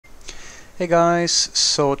Hey guys,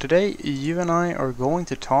 so today you and I are going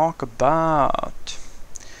to talk about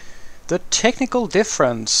the technical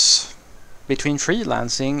difference between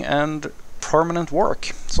freelancing and permanent work.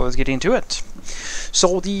 So let's get into it.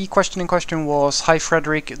 So the question in question was, hi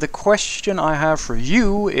Frederick, the question I have for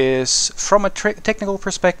you is, from a technical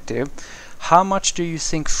perspective, how much do you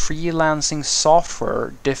think freelancing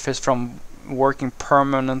software differs from working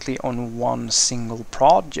permanently on one single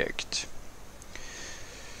project?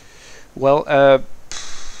 Well,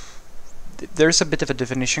 there's a bit of a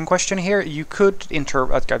definition question here. You could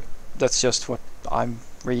interpret, that's just what I'm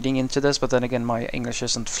reading into this, but then again my English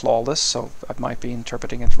isn't flawless, so I might be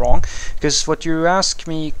interpreting it wrong. Because what you ask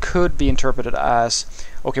me could be interpreted as,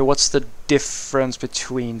 okay, what's the difference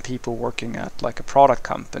between people working at like a product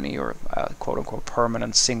company or a quote-unquote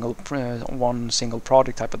permanent one single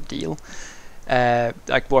project type of deal?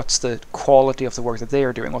 Like what's the quality of the work that they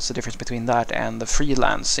are doing? What's the difference between that and the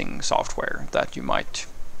freelancing software that you might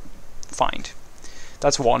find?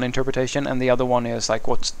 That's one interpretation, and the other one is like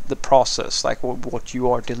what's the process, like what you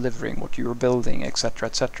are delivering, what you are building, etc.,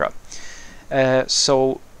 etc.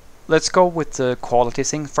 So let's go with the quality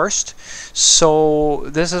thing first. So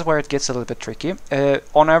this is where it gets a little bit tricky.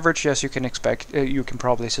 On average, as you can expect, you can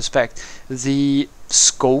probably suspect, the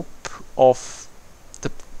scope of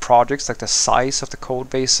projects, like the size of the code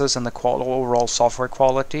bases and the overall software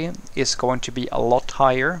quality, is going to be a lot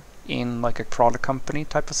higher in like a product company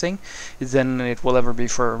type of thing than it will ever be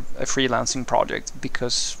for a freelancing project,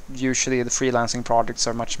 because usually the freelancing projects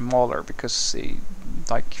are much smaller, because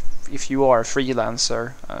like if you are a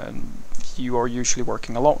freelancer, you are usually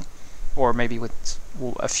working alone, or maybe with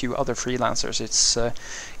a few other freelancers.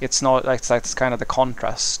 It's not like that's kind of the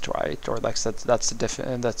contrast, right? Or like that's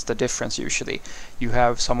the difference. Usually you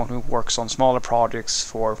have someone who works on smaller projects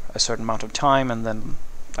for a certain amount of time and then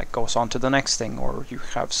like goes on to the next thing, or you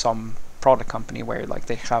have some product company where like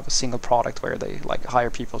they have a single product where they like hire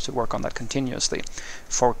people to work on that continuously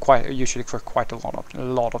for usually for quite a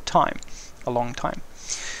lot of time, a long time.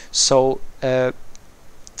 So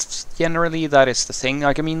generally that is the thing.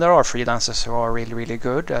 Like, I mean, there are freelancers who are really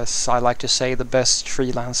good. As I like to say, the best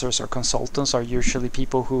freelancers or consultants are usually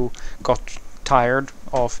people who got tired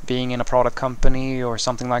of being in a product company or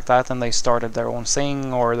something like that, and they started their own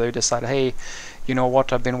thing, or they decided, hey, you know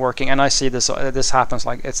what, I've been working, and I see this happens,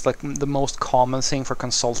 like it's like the most common thing for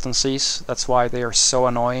consultancies. That's why they are so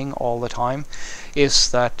annoying all the time, is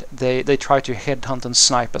that they try to headhunt and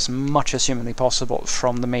snipe as much as humanly possible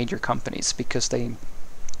from the major companies, because they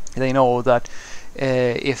know that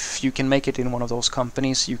if you can make it in one of those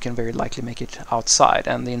companies, you can very likely make it outside,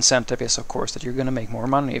 and the incentive is of course that you're going to make more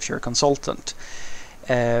money if you're a consultant.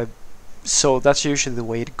 So that's usually the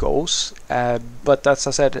way it goes, but as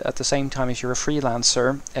I said, at the same time, if you're a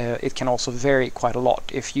freelancer, it can also vary quite a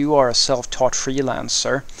lot. If you are a self-taught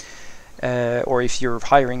freelancer, or if you're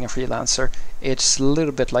hiring a freelancer, it's a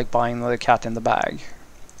little bit like buying the cat in the bag.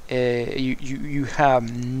 You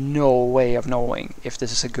have no way of knowing if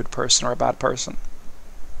this is a good person or a bad person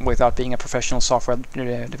without being a professional software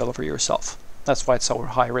developer yourself. That's why it's so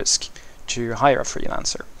high risk to hire a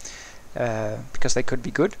freelancer, because they could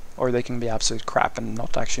be good or they can be absolute crap and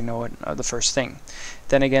not actually know it, the first thing.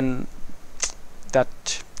 Then again,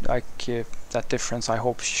 that difference, I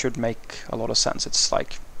hope, should make a lot of sense. It's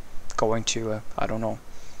like going to I don't know,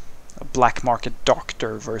 a black market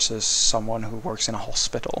doctor versus someone who works in a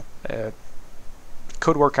hospital.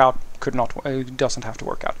 Could work out, could not. It doesn't have to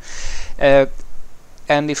work out.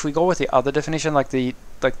 And if we go with the other definition, like the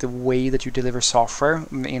way that you deliver software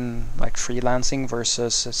in like freelancing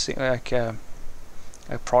versus like a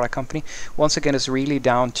product company, once again, it's really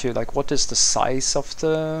down to like what is the size of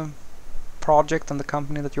the project and the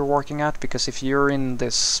company that you're working at. Because if you're in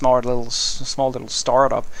this small little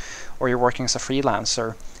startup, or you're working as a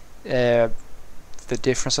freelancer, the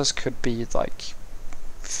differences could be like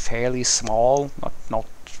fairly small, not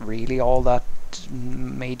really all that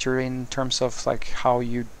major in terms of like how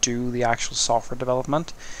you do the actual software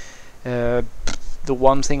development. The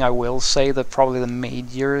one thing I will say, that probably the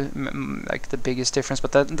major, like the biggest difference,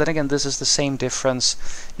 but then again, this is the same difference.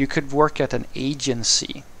 You could work at an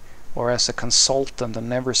agency or as a consultant and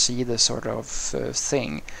never see this sort of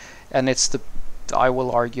thing, and I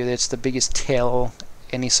will argue that it's the biggest tell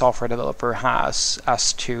any software developer has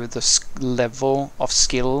as to the level of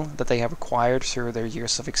skill that they have acquired through their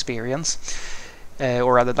years of experience,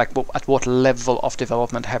 or rather, like at what level of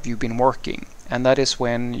development have you been working. And that is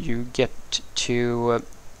when you get to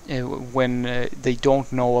when they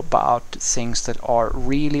don't know about things that are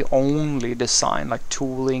really only designed, like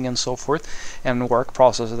tooling and so forth, and work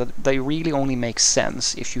processes that they really only make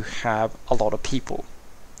sense if you have a lot of people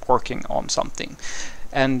working on something.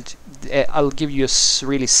 And I'll give you a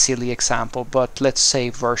really silly example, but let's say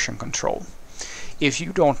version control. If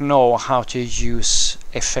you don't know how to use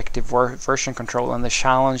effective version control and the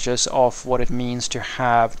challenges of what it means to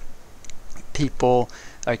have people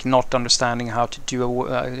like not understanding how to do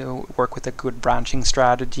work with a good branching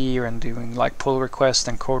strategy and doing like pull requests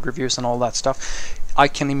and code reviews and all that stuff, I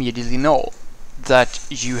can immediately know that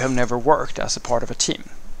you have never worked as a part of a team.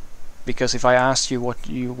 Because if I asked you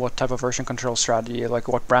what type of version control strategy, like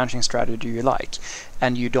what branching strategy do you like,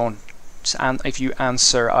 and you don't, and if you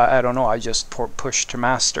answer I don't know, I just push to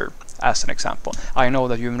master as an example, I know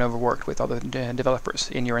that you've never worked with other developers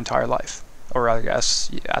in your entire life, or I guess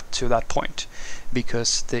to that point,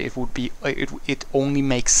 because it only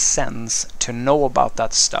makes sense to know about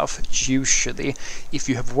that stuff usually if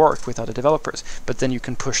you have worked with other developers. But then you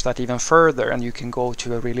can push that even further, and you can go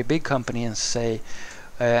to a really big company and say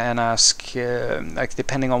and ask, like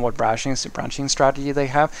depending on what branching strategy they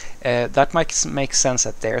have, that might make sense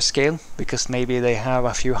at their scale, because maybe they have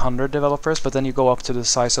a few hundred developers. But then you go up to the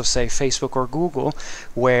size of, say, Facebook or Google,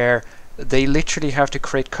 where they literally have to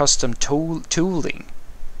create custom tooling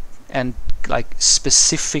and like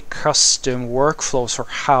specific custom workflows for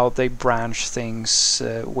how they branch things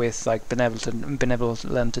with like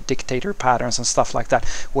benevolent dictator patterns and stuff like that,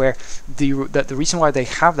 where the reason why they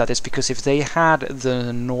have that is because if they had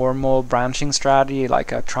the normal branching strategy,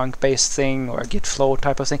 like a trunk-based thing or a git flow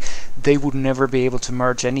type of thing, they would never be able to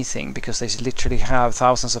merge anything, because they literally have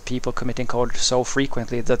thousands of people committing code so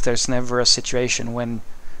frequently that there's never a situation when,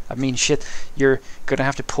 I mean, shit, you're gonna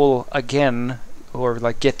have to pull again or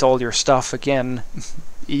like get all your stuff again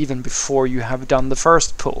even before you have done the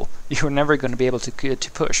first pull. You're never going to be able to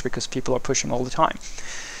push, because people are pushing all the time.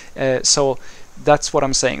 So that's what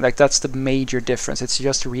I'm saying. Like, that's the major difference. It's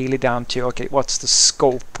just really down to, okay, what's the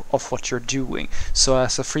scope of what you're doing? So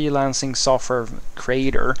as a freelancing software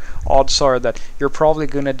creator, odds are that you're probably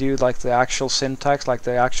going to do like the actual syntax, like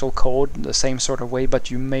the actual code, the same sort of way, but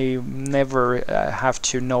you may never have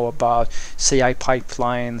to know about CI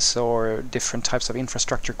pipelines or different types of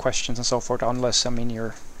infrastructure questions and so forth, unless, I mean,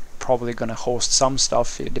 you're probably going to host some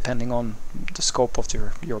stuff depending on the scope of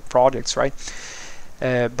your projects, right?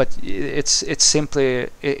 But it is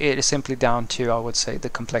simply down to, I would say, the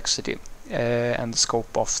complexity and the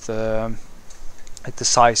scope of the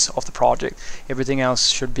size of the project. Everything else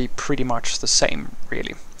should be pretty much the same,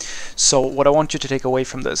 really. So what I want you to take away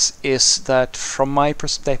from this is that, from my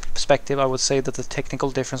perspective, I would say that the technical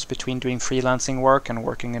difference between doing freelancing work and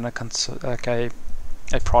working in a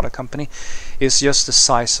product company is just the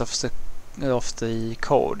size of the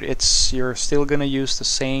code. You're still gonna use the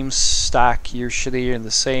same stack usually, and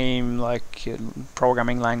the same like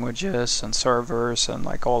programming languages and servers and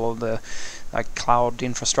like all of the like cloud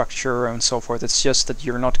infrastructure and so forth. It's just that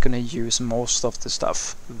you're not gonna use most of the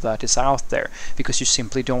stuff that is out there, because you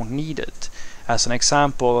simply don't need it. As an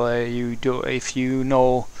example, if you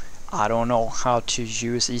know, I don't know, how to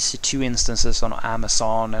use EC2 instances on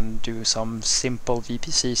Amazon and do some simple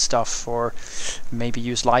VPC stuff, or maybe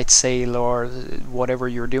use Lightsail or whatever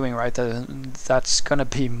you're doing, right? That's going to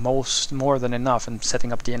be more than enough, and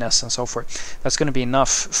setting up DNS and so forth. That's going to be enough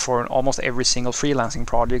for almost every single freelancing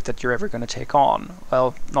project that you're ever going to take on.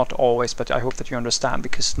 Well, not always, but I hope that you understand,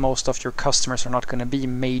 because most of your customers are not going to be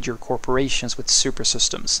major corporations with super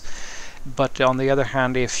systems. But on the other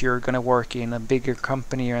hand, if you're going to work in a bigger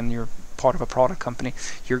company and you're part of a product company,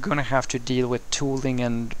 you're going to have to deal with tooling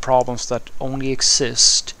and problems that only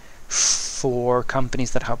exist for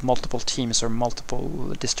companies that have multiple teams or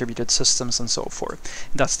multiple distributed systems and so forth.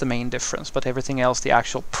 That's the main difference. But everything else, the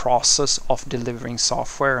actual process of delivering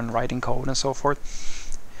software and writing code and so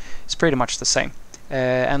forth, is pretty much the same.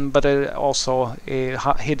 But also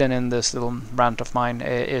hidden in this little rant of mine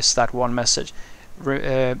is that one message.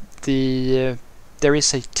 There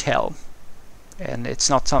is a tell, and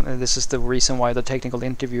it's not something. This is the reason why the technical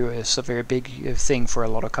interview is a very big thing for a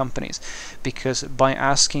lot of companies, because by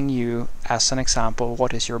asking you, as an example,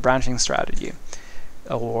 what is your branching strategy,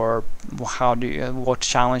 or what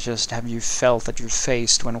challenges have you felt that you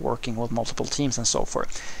faced when working with multiple teams and so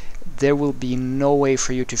forth, there will be no way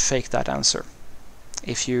for you to fake that answer.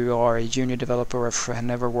 If you are a junior developer or have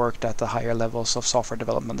never worked at the higher levels of software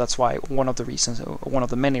development, that's why one of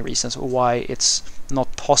the many reasons why it's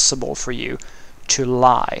not possible for you to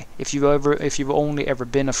lie. If you've only ever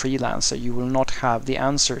been a freelancer, you will not have the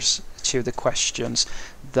answers to the questions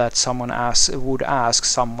that someone would ask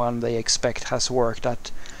someone they expect has worked at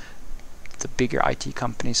the bigger IT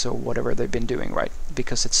companies or whatever they've been doing, right?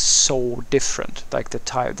 Because it's so different. Like the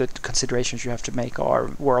considerations you have to make are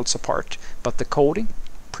worlds apart, but the coding,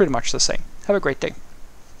 pretty much the same. Have a great day.